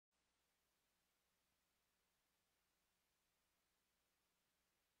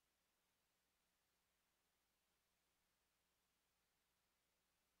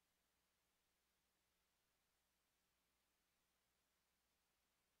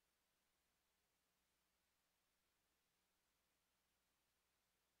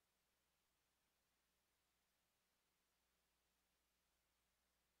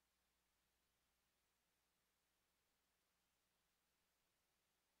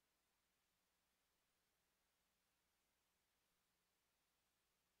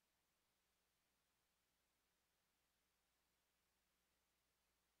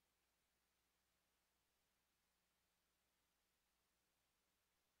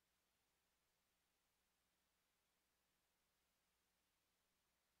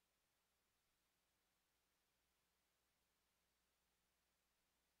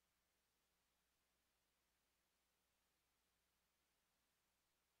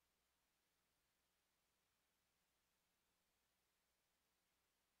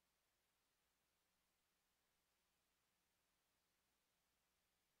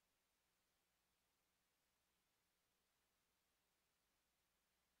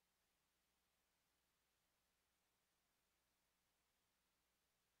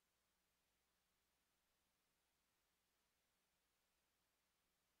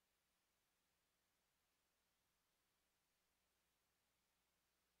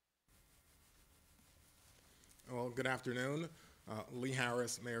good afternoon. Lee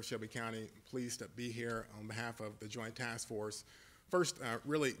Harris, Mayor of Shelby County, pleased to be here on behalf of the Joint Task Force. First,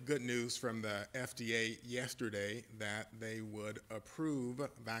 really good news from the FDA yesterday that they would approve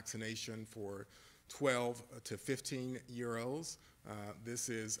vaccination for 12 to 15-year-olds. This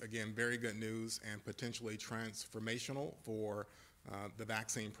is, again, very good news and potentially transformational for the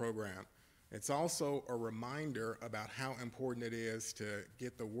vaccine program. It's also a reminder about how important it is to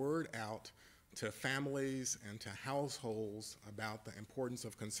get the word out to families and to households about the importance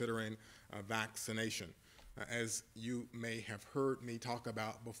of considering vaccination. As you may have heard me talk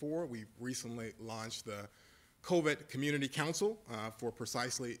about before, we recently launched the COVID Community Council for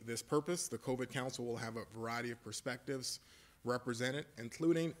precisely this purpose. The COVID Council will have a variety of perspectives represented,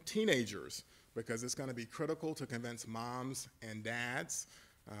 including teenagers, because it's going to be critical to convince moms and dads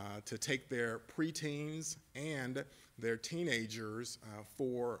to take their preteens and their teenagers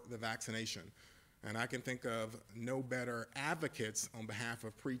for the vaccination. And I can think of no better advocates on behalf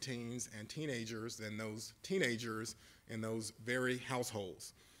of preteens and teenagers than those teenagers in those very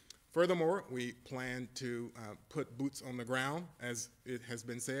households. Furthermore, we plan to put boots on the ground, as it has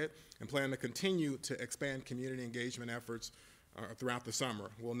been said, and plan to continue to expand community engagement efforts throughout the summer.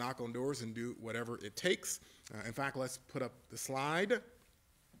 We'll knock on doors and do whatever it takes. In fact, let's put up the slide.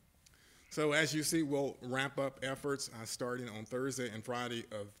 So as you see, we'll ramp up efforts starting on Thursday and Friday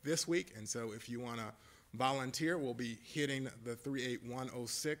of this week. And so if you want to volunteer, we'll be hitting the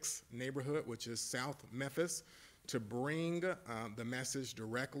 38106 neighborhood, which is South Memphis, to bring the message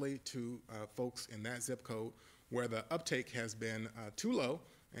directly to folks in that zip code where the uptake has been too low,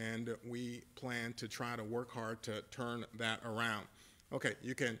 and we plan to try to work hard to turn that around. Okay,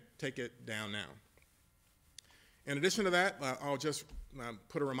 you can take it down now. In addition to that, I'll just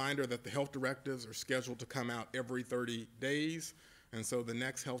put a reminder that the health directives are scheduled to come out every 30 days. And so the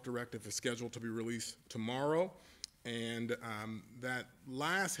next health directive is scheduled to be released tomorrow. And that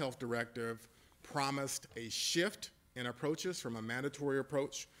last health directive promised a shift in approaches from a mandatory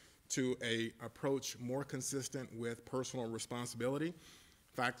approach to an approach more consistent with personal responsibility.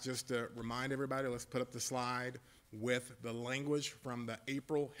 In fact, just to remind everybody, let's put up the slide with the language from the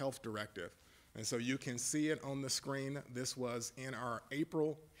April health directive. And so you can see it on the screen. This was in our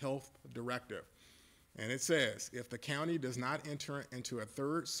April health directive. And it says, if the county does not enter into a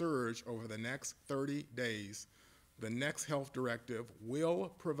third surge over the next 30 days, the next health directive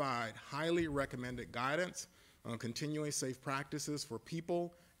will provide highly recommended guidance on continuing safe practices for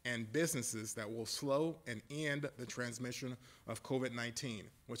people and businesses that will slow and end the transmission of COVID-19,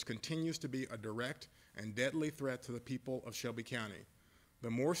 which continues to be a direct and deadly threat to the people of Shelby County. The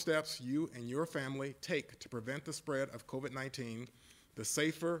more steps you and your family take to prevent the spread of COVID-19, the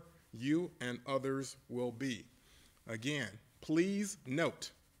safer you and others will be. Again, please note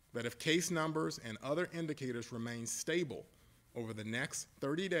that if case numbers and other indicators remain stable over the next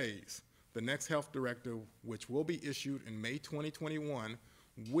 30 days, the next health directive, which will be issued in May 2021,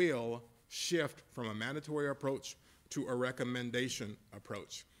 will shift from a mandatory approach to a recommendation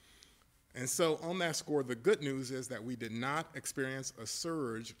approach. And so on that score, the good news is that we did not experience a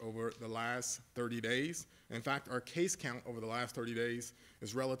surge over the last 30 days. In fact, our case count over the last 30 days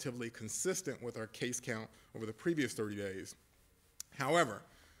is relatively consistent with our case count over the previous 30 days. However,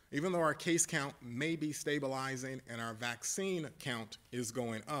 even though our case count may be stabilizing and our vaccine count is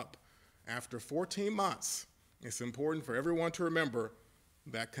going up, after 14 months, it's important for everyone to remember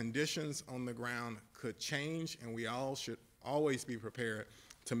that conditions on the ground could change, and we all should always be prepared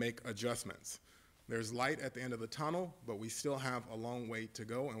to make adjustments. There's light at the end of the tunnel, but we still have a long way to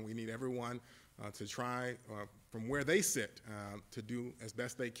go, and we need everyone to try from where they sit to do as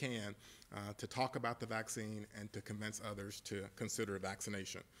best they can to talk about the vaccine and to convince others to consider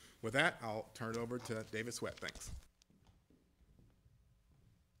vaccination. With that, I'll turn it over to David Sweat. Thanks.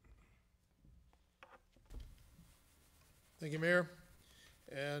 Thank you, Mayor.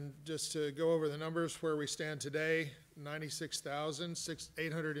 And just to go over the numbers where we stand today,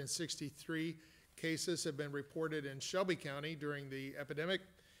 96,863 cases have been reported in Shelby County during the epidemic,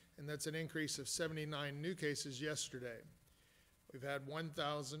 and that's an increase of 79 new cases yesterday. We've had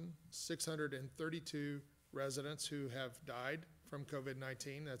 1,632 residents who have died from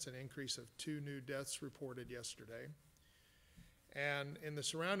COVID-19. That's an increase of 2 new deaths reported yesterday. And in the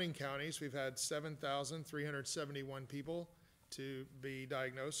surrounding counties, we've had 7,371 people to be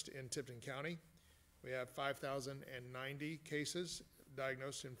diagnosed in Tipton County. We have 5,090 cases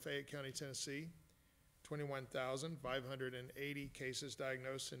diagnosed in Fayette County, Tennessee, 21,580 cases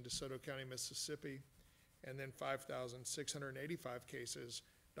diagnosed in DeSoto County, Mississippi, and then 5,685 cases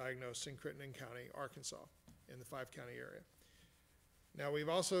diagnosed in Crittenden County, Arkansas, in the 5-county area. Now, we've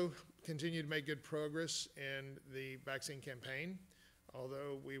also continued to make good progress in the vaccine campaign,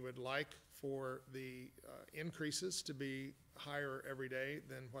 although we would like for the increases to be higher every day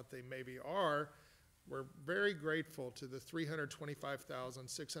than what they maybe are. We're very grateful to the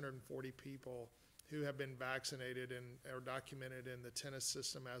 325,640 people who have been vaccinated and are documented in the tennis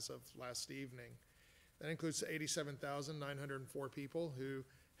system as of last evening. That includes 87,904 people who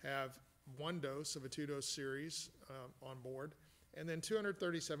have one dose of a two-dose series on board, and then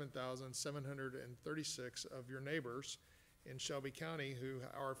 237,736 of your neighbors in Shelby County who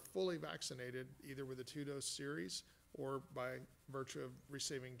are fully vaccinated either with a two-dose series or by virtue of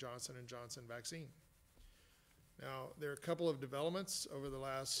receiving Johnson & Johnson vaccine. Now, there are a couple of developments over the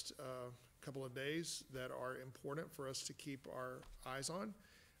last couple of days that are important for us to keep our eyes on.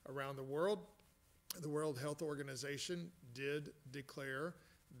 Around the world, the World Health Organization did declare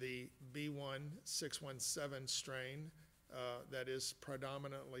the B.1.617 strain that is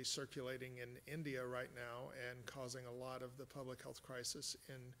predominantly circulating in India right now and causing a lot of the public health crisis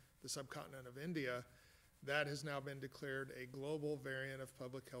in the subcontinent of India. That has now been declared a global variant of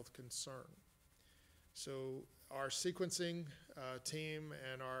public health concern. So our sequencing team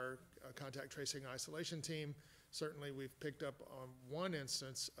and our contact tracing isolation team, certainly we've picked up on one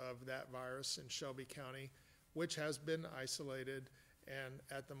instance of that virus in Shelby County, which has been isolated, and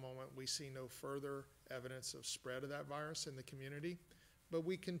at the moment we see no further evidence of spread of that virus in the community. But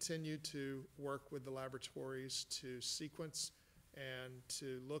we continue to work with the laboratories to sequence and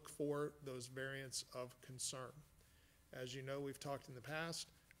to look for those variants of concern. As you know, we've talked in the past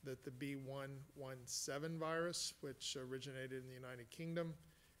that the B.1.1.7 virus, which originated in the United Kingdom,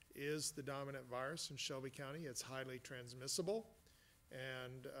 is the dominant virus in Shelby County. It's highly transmissible,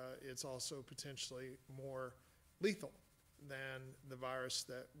 and it's also potentially more lethal than the virus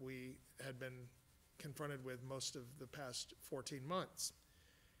that we had been confronted with most of the past 14 months.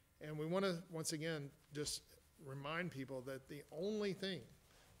 And we want to, once again, just remind people that the only thing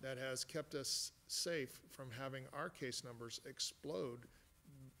that has kept us safe from having our case numbers explode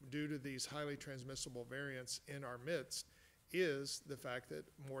due to these highly transmissible variants in our midst is the fact that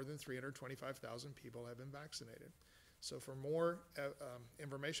more than 325,000 people have been vaccinated. So for more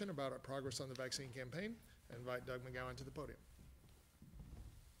information about our progress on the vaccine campaign, I invite Doug McGowen to the podium.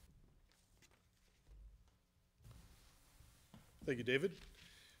 Thank you, David.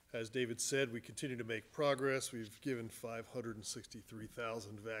 As David said, we continue to make progress. We've given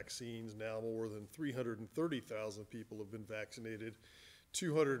 563,000 vaccines. Now more than 330,000 people have been vaccinated.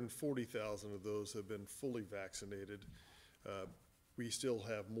 240,000 of those have been fully vaccinated. We still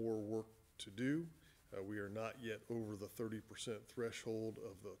have more work to do. We are not yet over the 30% threshold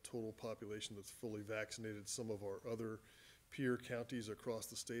of the total population that's fully vaccinated. Some of our other peer counties across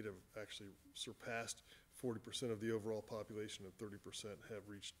the state have actually surpassed 40% of the overall population, and 30% have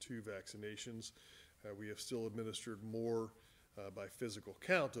reached 2 vaccinations. We have still administered more by physical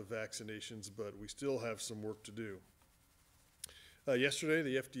count of vaccinations, but we still have some work to do. Yesterday,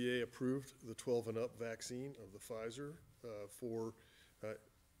 the FDA approved the 12 and up vaccine of the Pfizer for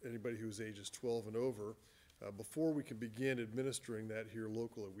anybody whose ages 12 and over. Before we can begin administering that here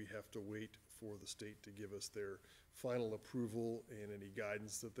locally, we have to wait for the state to give us their final approval and any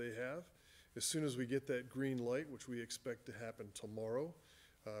guidance that they have. As soon as we get that green light, which we expect to happen tomorrow,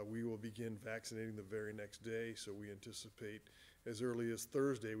 we will begin vaccinating the very next day. So we anticipate as early as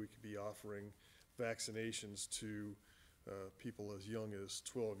Thursday we could be offering vaccinations to people as young as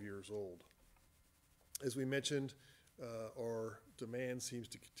 12 years old. As we mentioned, our demand seems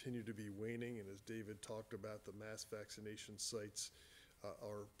to continue to be waning, and as David talked about, the mass vaccination sites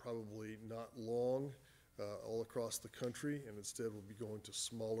are probably not long all across the country, and instead we'll be going to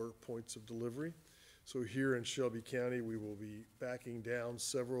smaller points of delivery. So here in Shelby County, we will be backing down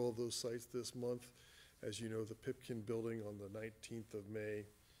several of those sites this month. As you know, the Pipkin building on the 19th of May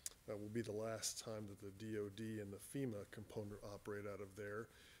will be the last time that the DOD and the FEMA component operate out of there.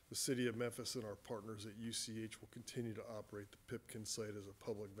 The city of Memphis and our partners at UCH will continue to operate the Pipkin site as a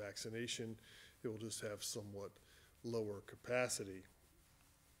public vaccination. It will just have somewhat lower capacity.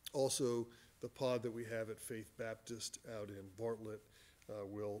 Also, the pod that we have at Faith Baptist out in Bartlett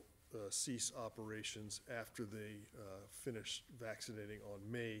will cease operations after they finish vaccinating on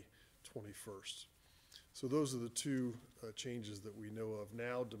May 21st. So those are the two changes that we know of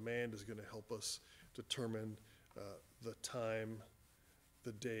now. Demand is going to help us determine the time,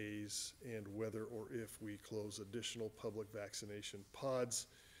 the days, and whether or if we close additional public vaccination pods.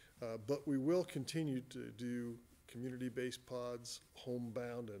 But we will continue to do community-based pods,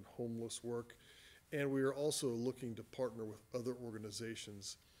 homebound and homeless work, and we are also looking to partner with other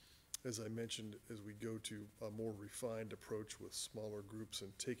organizations as I mentioned, as we go to a more refined approach with smaller groups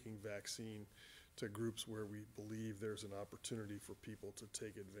and taking vaccine to groups where we believe there's an opportunity for people to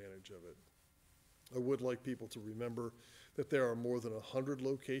take advantage of it. I would like people to remember that there are more than 100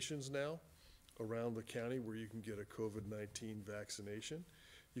 locations now around the county where you can get a COVID-19 vaccination.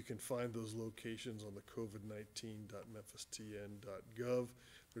 You can find those locations on the covid19.memphistn.gov.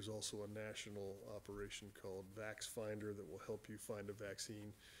 There's also a national operation called VaxFinder that will help you find a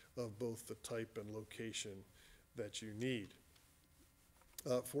vaccine of both the type and location that you need.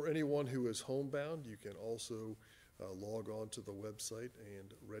 For anyone who is homebound, you can also log on to the website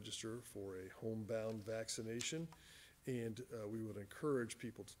and register for a homebound vaccination. And we would encourage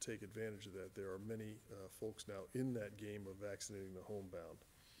people to take advantage of that. There are many folks now in that game of vaccinating the homebound.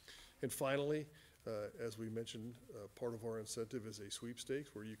 And finally, as we mentioned, part of our incentive is a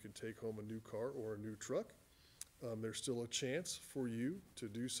sweepstakes where you can take home a new car or a new truck. There's still a chance for you to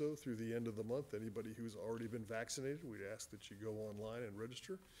do so through the end of the month. Anybody who's already been vaccinated, we'd ask that you go online and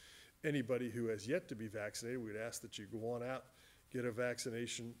register. Anybody who has yet to be vaccinated, we'd ask that you go on out, get a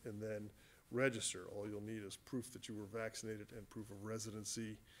vaccination, and then register. All you'll need is proof that you were vaccinated and proof of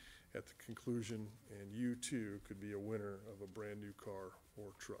residency at the conclusion, and you too could be a winner of a brand new car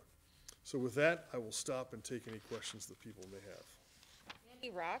or truck. So with that, I will stop and take any questions that people may have. Andy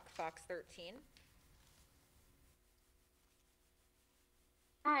Rock, Fox 13.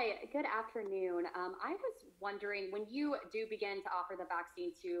 Hi, good afternoon. I was wondering, when you do begin to offer the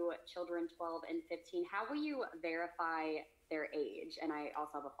vaccine to children 12 and 15, how will you verify their age? And I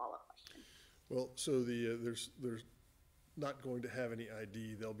also have a follow-up question. Well, so there's not going to have any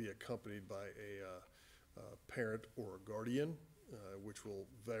ID. They'll be accompanied by a parent or a guardian, which will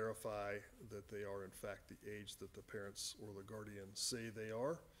verify that they are in fact the age that the parents or the guardian say they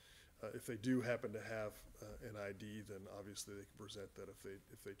are. If they do happen to have an ID, then obviously they can present that if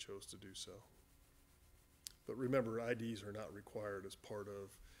they chose to do so. But remember, IDs are not required as part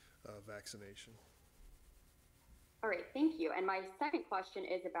of vaccination. All right, thank you. And my second question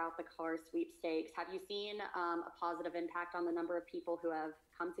is about the car sweepstakes. Have you seen a positive impact on the number of people who have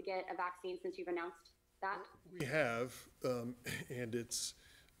come to get a vaccine since you've announced that? We have, and it's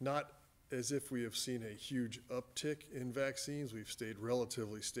not as if we have seen a huge uptick in vaccines. We've stayed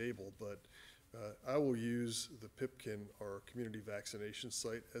relatively stable, but I will use the Pipkin, our community vaccination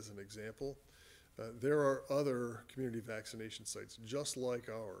site, as an example. There are other community vaccination sites just like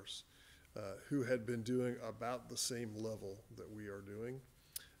ours who had been doing about the same level that we are doing.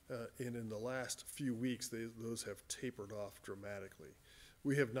 And in the last few weeks, those have tapered off dramatically.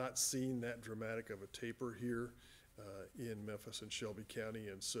 We have not seen that dramatic of a taper here in Memphis and Shelby County,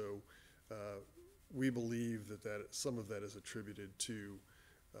 and so we believe that some of that is attributed to,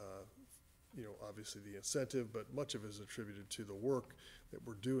 obviously the incentive, but much of it is attributed to the work that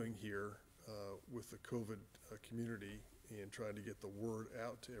we're doing here with the COVID community and trying to get the word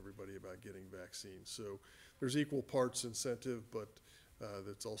out to everybody about getting vaccines. So there's equal parts incentive, but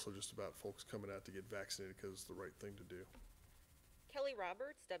that's also just about folks coming out to get vaccinated because it's the right thing to do. Kelly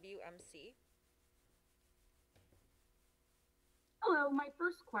Roberts, WMC. Hello, my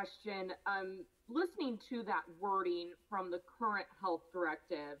first question, listening to that wording from the current health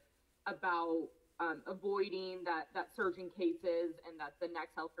directive about avoiding that surge in cases, and that the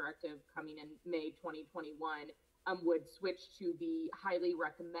next health directive coming in May 2021 would switch to be highly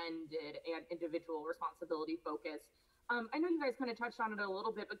recommended and individual responsibility focused. I know you guys kind of touched on it a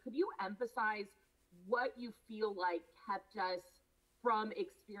little bit, but could you emphasize what you feel like kept us from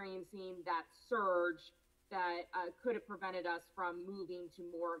experiencing that surge that could have prevented us from moving to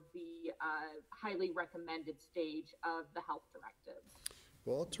more of the highly recommended stage of the health directives?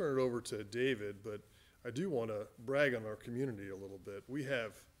 Well, I'll turn it over to David, but I do want to brag on our community a little bit. We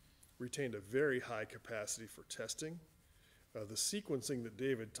have retained a very high capacity for testing. The sequencing that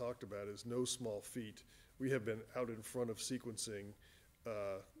David talked about is no small feat. We have been out in front of sequencing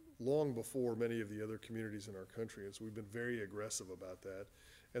long before many of the other communities in our country, and so we've been very aggressive about that.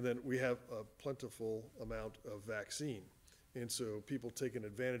 And then we have a plentiful amount of vaccine. And so people taking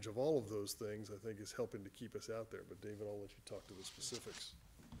advantage of all of those things, I think, is helping to keep us out there. But David, I'll let you talk to the specifics.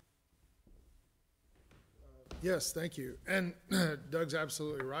 Yes, thank you. And Doug's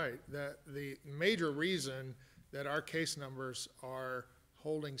absolutely right that the major reason that our case numbers are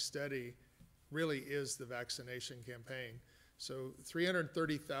holding steady really is the vaccination campaign. So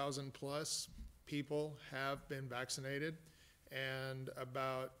 330,000 plus people have been vaccinated, and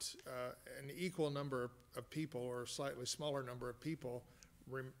about an equal number of people, or a slightly smaller number of people,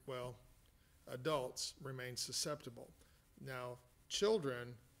 adults, remain susceptible. Now,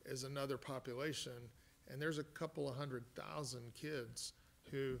 children is another population, and there's a couple of 100,000 kids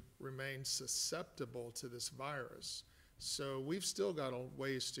who remain susceptible to this virus. So we've still got a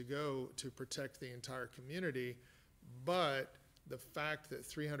ways to go to protect the entire community, but the fact that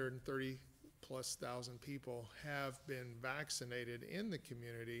 330 plus thousand people have been vaccinated in the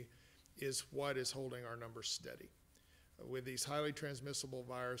community is what is holding our numbers steady. With these highly transmissible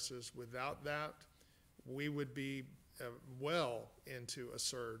viruses, without that, we would be well into a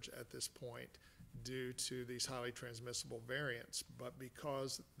surge at this point due to these highly transmissible variants. But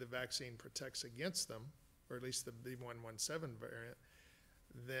because the vaccine protects against them, or at least the B117 variant,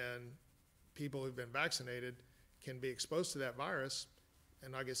 then people who've been vaccinated can be exposed to that virus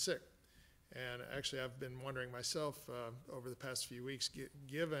and not get sick. And actually, I've been wondering myself over the past few weeks,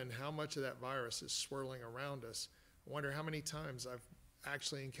 given how much of that virus is swirling around us, I wonder how many times I've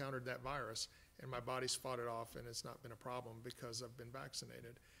actually encountered that virus and my body's fought it off and it's not been a problem because I've been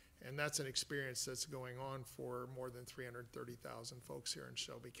vaccinated. And that's an experience that's going on for more than 330,000 folks here in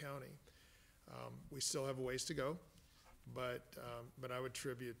Shelby County. We still have a ways to go, but I would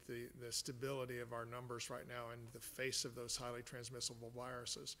attribute the stability of our numbers right now in the face of those highly transmissible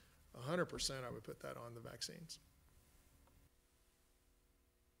viruses. 100% I would put that on the vaccines.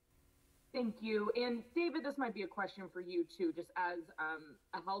 Thank you. And David, this might be a question for you too, just as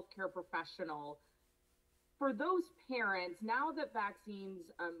a healthcare professional. For those parents, now that vaccines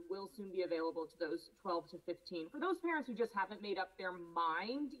will soon be available to those 12 to 15, for those parents who just haven't made up their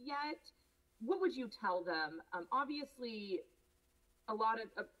mind yet, what would you tell them? Obviously, a lot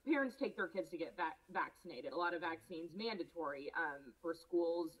of parents take their kids to get vaccinated. A lot of vaccines mandatory for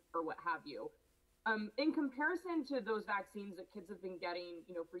schools or what have you. In comparison to those vaccines that kids have been getting,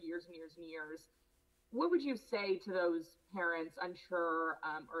 for years and years and years, what would you say to those parents unsure,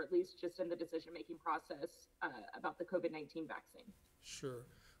 or at least just in the decision-making process about the COVID-19 vaccine? Sure.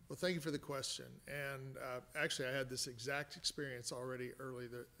 Well, thank you for the question. And actually, I had this exact experience already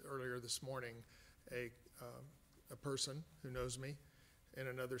earlier this morning. A person who knows me in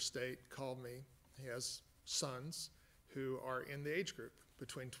another state called me. He has sons who are in the age group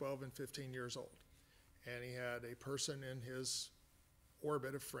between 12 and 15 years old. And he had a person in his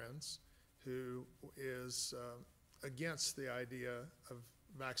orbit of friends who is against the idea of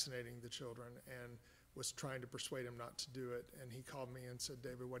vaccinating the children and was trying to persuade him not to do it. And he called me and said,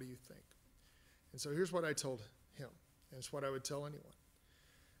 David, what do you think? And so here's what I told him, and it's what I would tell anyone.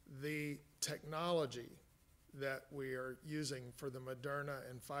 The technology that we are using for the Moderna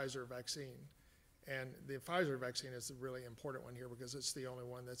and Pfizer vaccine, and the Pfizer vaccine is the really important one here because it's the only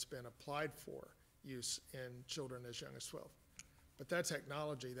one that's been applied for use in children as young as 12. But that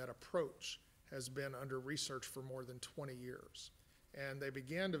technology, that approach, has been under research for more than 20 years. And they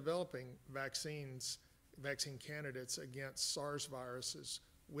began developing vaccine candidates against SARS viruses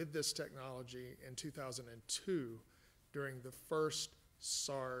with this technology in 2002 during the first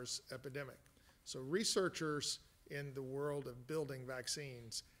SARS epidemic. So researchers in the world of building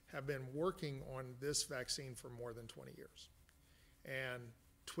vaccines have been working on this vaccine for more than 20 years and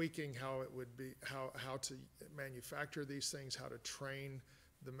tweaking how it would be, how to manufacture these things, how to train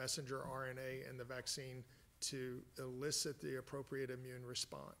the messenger RNA in the vaccine to elicit the appropriate immune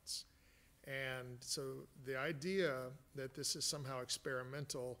response. And so the idea that this is somehow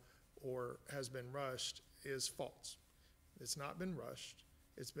experimental or has been rushed is false. It's not been rushed.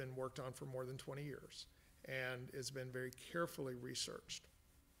 It's been worked on for more than 20 years, and it's been very carefully researched.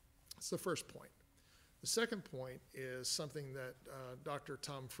 That's the first point. The second point is something that Dr.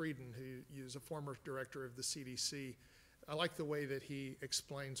 Tom Frieden, who is a former director of the CDC, I like the way that he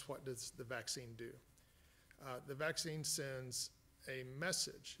explains what does the vaccine do. The vaccine sends a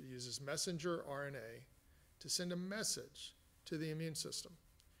message. It uses messenger RNA to send a message to the immune system.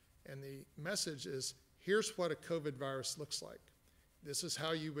 And the message is, here's what a COVID virus looks like. This is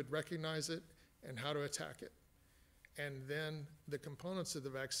how you would recognize it and how to attack it. And then the components of the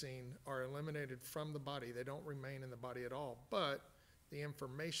vaccine are eliminated from the body. They don't remain in the body at all. But the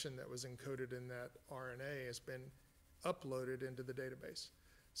information that was encoded in that RNA has been uploaded into the database.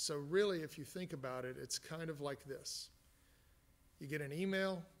 So really, if you think about it, it's kind of like this. You get an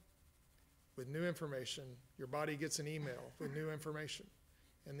email with new information. Your body gets an email with new information.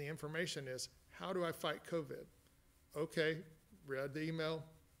 And the information is, how do I fight COVID? Okay, read the email,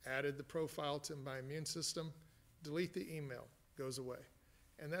 added the profile to my immune system, delete the email, goes away.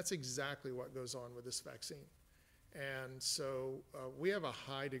 And that's exactly what goes on with this vaccine. And so we have a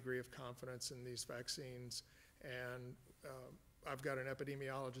high degree of confidence in these vaccines. And I've got an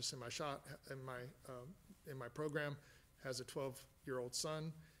epidemiologist in my program, has a 12-year-old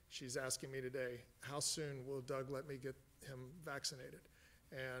son. She's asking me today, how soon will Doug let me get him vaccinated?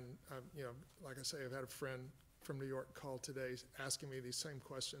 And like I say, I've had a friend from New York called today asking me these same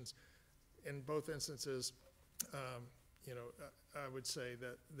questions. In both instances, you know, I would say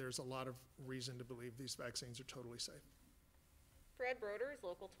that there's a lot of reason to believe these vaccines are totally safe. Fred Broders,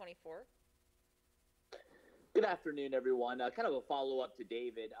 Local 24. Good afternoon, everyone. Kind of a follow-up to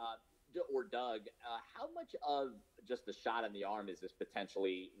David or Doug. How much of just the shot in the arm is this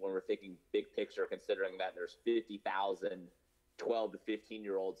potentially when we're thinking big picture, considering that there's 50,000 12 to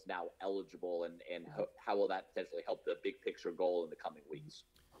 15-year-olds now eligible, and how will that potentially help the big picture goal in the coming weeks?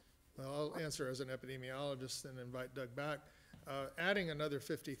 Well, I'll answer as an epidemiologist and invite Doug back. Adding another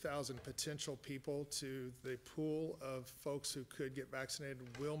 50,000 potential people to the pool of folks who could get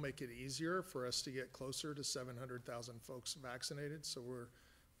vaccinated will make it easier for us to get closer to 700,000 folks vaccinated. So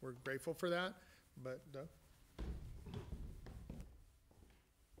we're grateful for that. But Doug?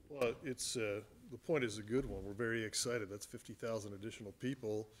 Well, it's the point is a good one. We're very excited. That's 50,000 additional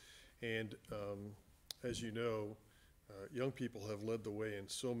people, and as you know, young people have led the way in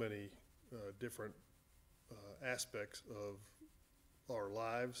so many different aspects of our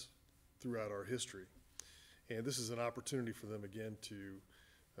lives throughout our history, and this is an opportunity for them again to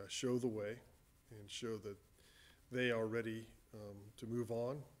show the way and show that they are ready to move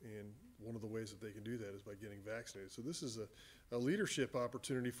on, and one of the ways that they can do that is by getting vaccinated. So this is a leadership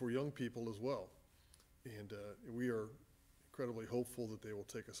opportunity for young people as well. And we are incredibly hopeful that they will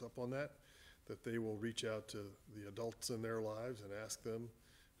take us up on that they will reach out to the adults in their lives and ask them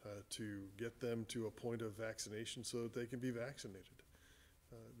to get them to a point of vaccination so that they can be vaccinated.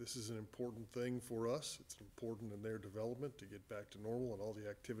 This is an important thing for us. It's important in their development to get back to normal and all the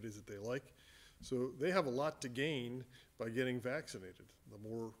activities that they like. So they have a lot to gain by getting vaccinated. The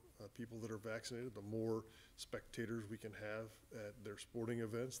more people that are vaccinated, the more spectators we can have at their sporting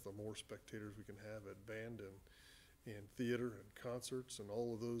events, the more spectators we can have at band and theater and concerts and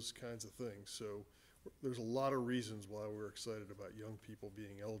all of those kinds of things. So there's a lot of reasons why we're excited about young people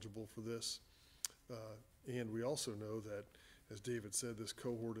being eligible for this. And we also know that, as David said, this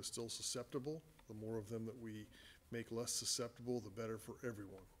cohort is still susceptible. The more of them that we make less susceptible, the better for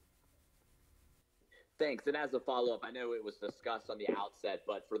everyone. Thanks. And as a follow-up, I know it was discussed on the outset,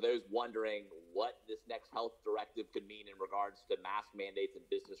 but for those wondering what this next health directive could mean in regards to mask mandates and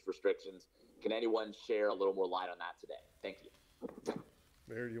business restrictions, can anyone share a little more light on that today? Thank you.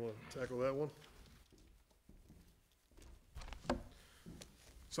 Mayor, do you want to tackle that one?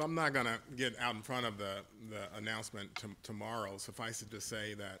 So I'm not going to get out in front of the announcement tomorrow. Suffice it to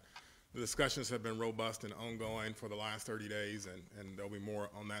say that the discussions have been robust and ongoing for the last 30 days, and there'll be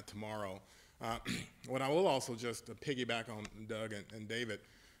more on that tomorrow. What I will also just piggyback on Doug and David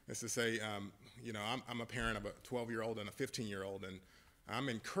is to say, you know, I'm a parent of a 12-year-old and a 15-year-old, and I'm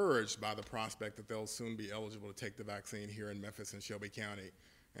encouraged by the prospect that they'll soon be eligible to take the vaccine here in Memphis and Shelby County.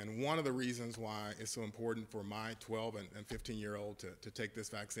 And one of the reasons why it's so important for my 12 and 15-year-old to take this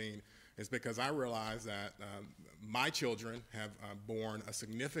vaccine is because I realize that my children have borne a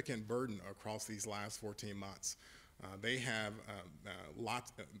significant burden across these last 14 months. They have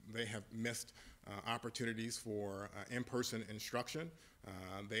they have missed opportunities for in-person instruction.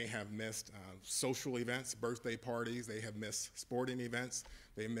 They have missed social events, birthday parties. They have missed sporting events.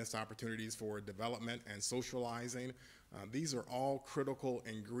 They missed opportunities for development and socializing. These are all critical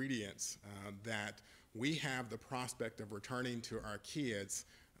ingredients that we have the prospect of returning to our kids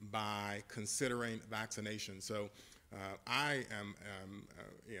by considering vaccination. So I am,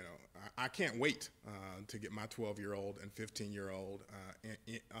 you know, I can't wait to get my 12-year-old and 15-year-old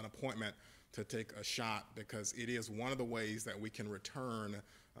an appointment to take a shot, because it is one of the ways that we can return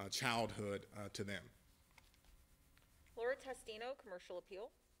childhood to them. Laura Testino, Commercial Appeal.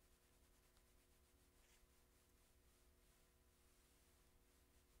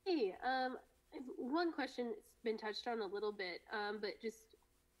 Hey, one question that's been touched on a little bit, but just,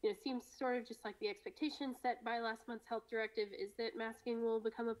 you know, seems sort of just like the expectation set by last month's health directive is that masking will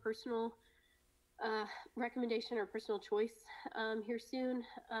become a personal recommendation or personal choice here soon.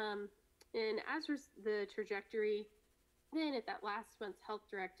 And as was the trajectory, then at that last month's health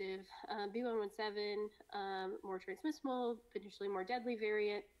directive, B117, more transmissible, potentially more deadly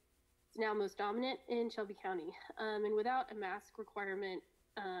variant, is now most dominant in Shelby County. And without a mask requirement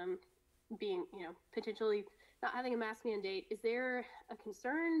being, you know, potentially not having a mask mandate, is there a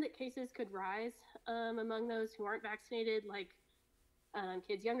concern that cases could rise among those who aren't vaccinated, like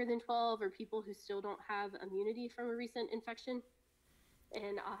kids younger than 12 or people who still don't have immunity from a recent infection?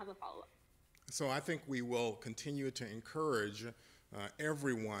 And I'll have a follow-up. So I think we will continue to encourage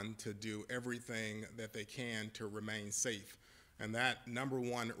everyone to do everything that they can to remain safe. And that number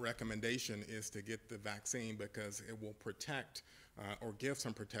one recommendation is to get the vaccine, because it will protect or give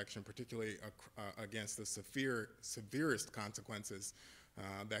some protection, particularly against the severest consequences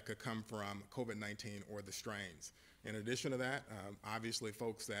that could come from COVID-19 or the strains. In addition to that, obviously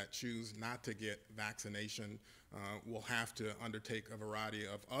folks that choose not to get vaccination will have to undertake a variety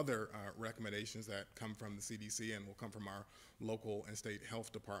of other recommendations that come from the CDC and will come from our local and state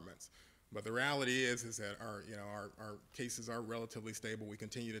health departments. But the reality is that our cases are relatively stable. We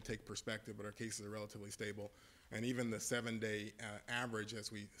continue to take perspective, but our cases are relatively stable. And even the 7-day average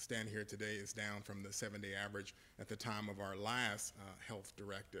as we stand here today is down from the 7-day average at the time of our last health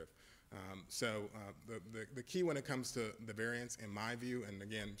directive. So the key when it comes to the variants, in my view, and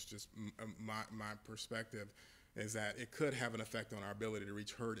again, it's just my perspective, is that it could have an effect on our ability to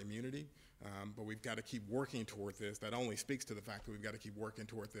reach herd immunity, but we've got to keep working toward this. That only speaks to the fact that we've got to keep working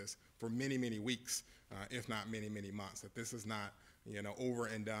toward this for many, many weeks, if not many, many months. That this is not, over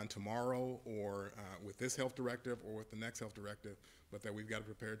and done tomorrow or with this health directive or with the next health directive, but that we've got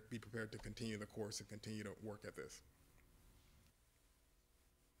to be prepared to continue the course and continue to work at this.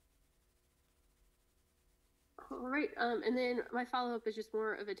 All right, and then my follow-up is just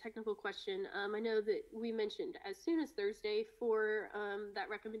more of a technical question. I know that we mentioned as soon as Thursday for that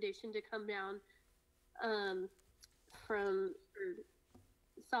recommendation to come down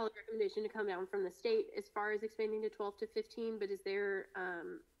solid recommendation to come down from the state as far as expanding to 12 to 15, but is there,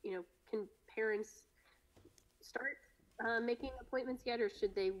 can parents start making appointments yet, or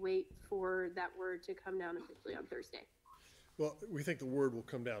should they wait for that word to come down officially on Thursday? Well, we think the word will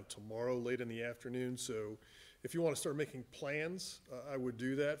come down tomorrow late in the afternoon, so if you want to start making plans, I would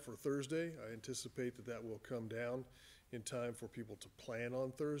do that for Thursday. I anticipate that will come down in time for people to plan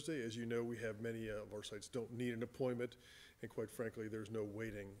on Thursday. As you know, we have many of our sites don't need an appointment, and quite frankly, there's no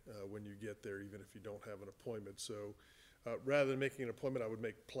waiting when you get there, even if you don't have an appointment. So rather than making an appointment, I would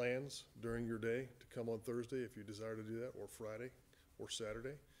make plans during your day to come on Thursday if you desire to do that, or Friday or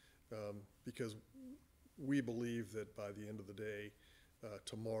Saturday, because we believe that by the end of the day,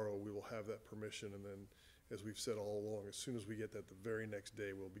 tomorrow, we will have that permission, and then, as we've said all along, as soon as we get that, the very next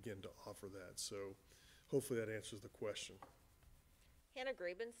day, we'll begin to offer that. So hopefully that answers the question. Hannah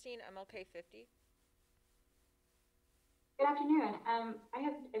Grabenstein, MLK 50. Good afternoon. I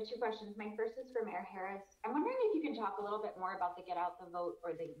have two questions. My first is for Mayor Harris. I'm wondering if you can talk a little bit more about the Get Out the Vote,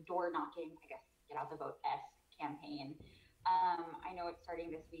 or the door knocking, I guess, Get Out the Vote-esque campaign. I know it's starting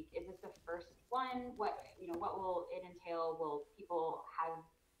this week. Is this the first one? What will it entail? Will people have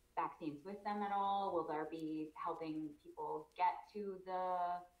vaccines with them at all? Will there be helping people get to the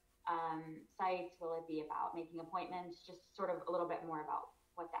sites? Will it be about making appointments? Just sort of a little bit more about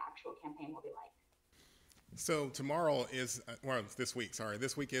what the actual campaign will be like. So tomorrow is, this week, sorry.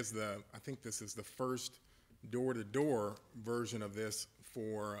 This week is I think this is the first door-to-door version of this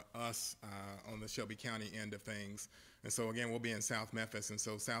for us on the Shelby County end of things. And so again, we'll be in South Memphis, and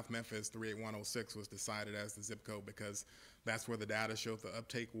so South Memphis 38106 was decided as the zip code because that's where the data showed the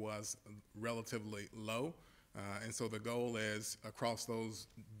uptake was relatively low. And so the goal is across those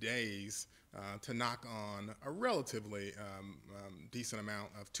days to knock on a relatively decent amount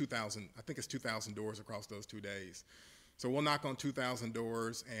of 2,000, I think it's 2,000 doors across those 2 days. So we'll knock on 2,000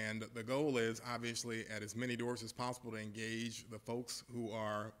 doors, and the goal is obviously at as many doors as possible to engage the folks who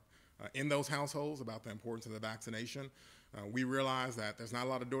are in those households about the importance of the vaccination. We realize that there's not a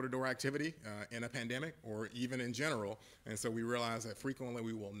lot of door-to-door activity in a pandemic or even in general, and so we realize that frequently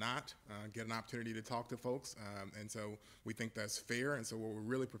we will not get an opportunity to talk to folks, and so we think that's fair. And so what we're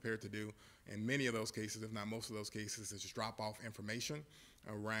really prepared to do in many of those cases, if not most of those cases, is just drop off information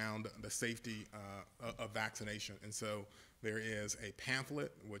around the safety of vaccination. And so there is a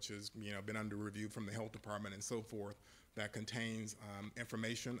pamphlet which has been under review from the health department and so forth that contains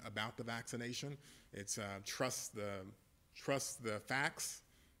information about the vaccination. It's trust the facts,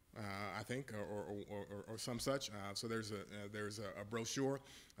 I think, or some such. So there's a brochure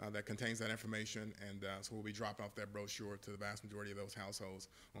that contains that information, and so we'll be dropping off that brochure to the vast majority of those households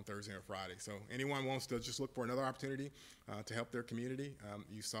on Thursday or Friday. So anyone wants to just look for another opportunity to help their community,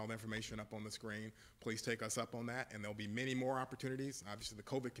 you saw the information up on the screen. Please take us up on that, and there'll be many more opportunities. Obviously, the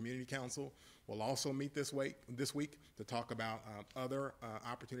COVID Community Council will also meet this week to talk about other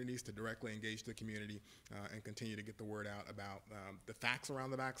opportunities to directly engage the community and continue to get the word out about the facts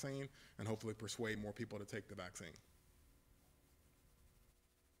around the vaccine and hopefully persuade more people to take the vaccine.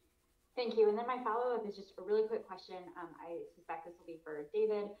 Thank you. And then my follow-up is just a really quick question. I suspect this will be for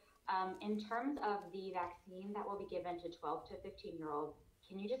David. In terms of the vaccine that will be given to 12 to 15-year-olds,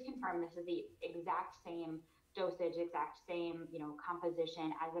 can you just confirm this is the exact same dosage, exact same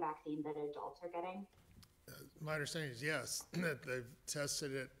composition as the vaccine that adults are getting? My understanding is yes, that they've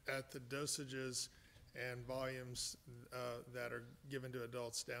tested it at the dosages and volumes that are given to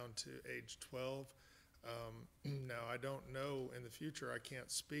adults down to age 12. Now, I don't know in the future, I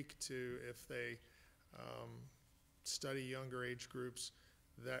can't speak to if they study younger age groups,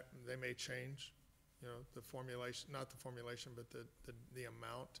 that they may change, you know, the formulation, not the formulation, but the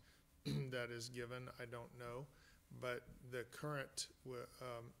amount that is given, I don't know. But the current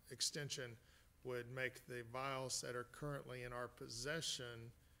extension would make the vials that are currently in our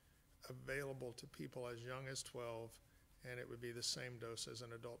possession available to people as young as 12, and it would be the same dose as an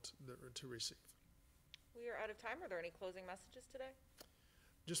adult to receive. We are out of time. Are there any closing messages today?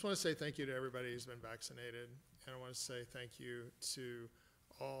 Just want to say thank you to everybody who's been vaccinated, and I want to say thank you to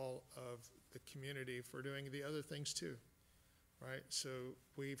all of the community for doing the other things too, right? So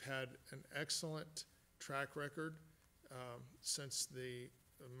we've had an excellent track record since the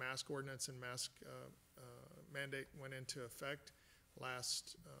mask ordinance and mask mandate went into effect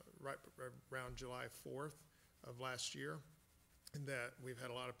right around July 4th of last year, and that we've had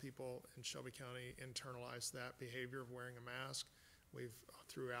a lot of people in Shelby County internalize that behavior of wearing a mask. We've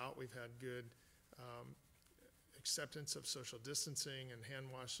had good acceptance of social distancing and hand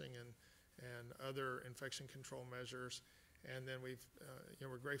washing and other infection control measures. And then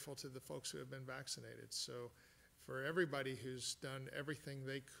we're grateful to the folks who have been vaccinated. So for everybody who's done everything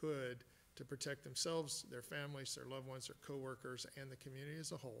they could to protect themselves, their families, their loved ones, their coworkers, and the community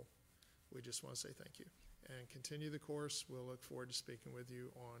as a whole, we just want to say thank you. And continue the course. We'll look forward to speaking with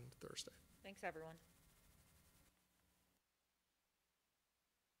you on Thursday. Thanks, everyone.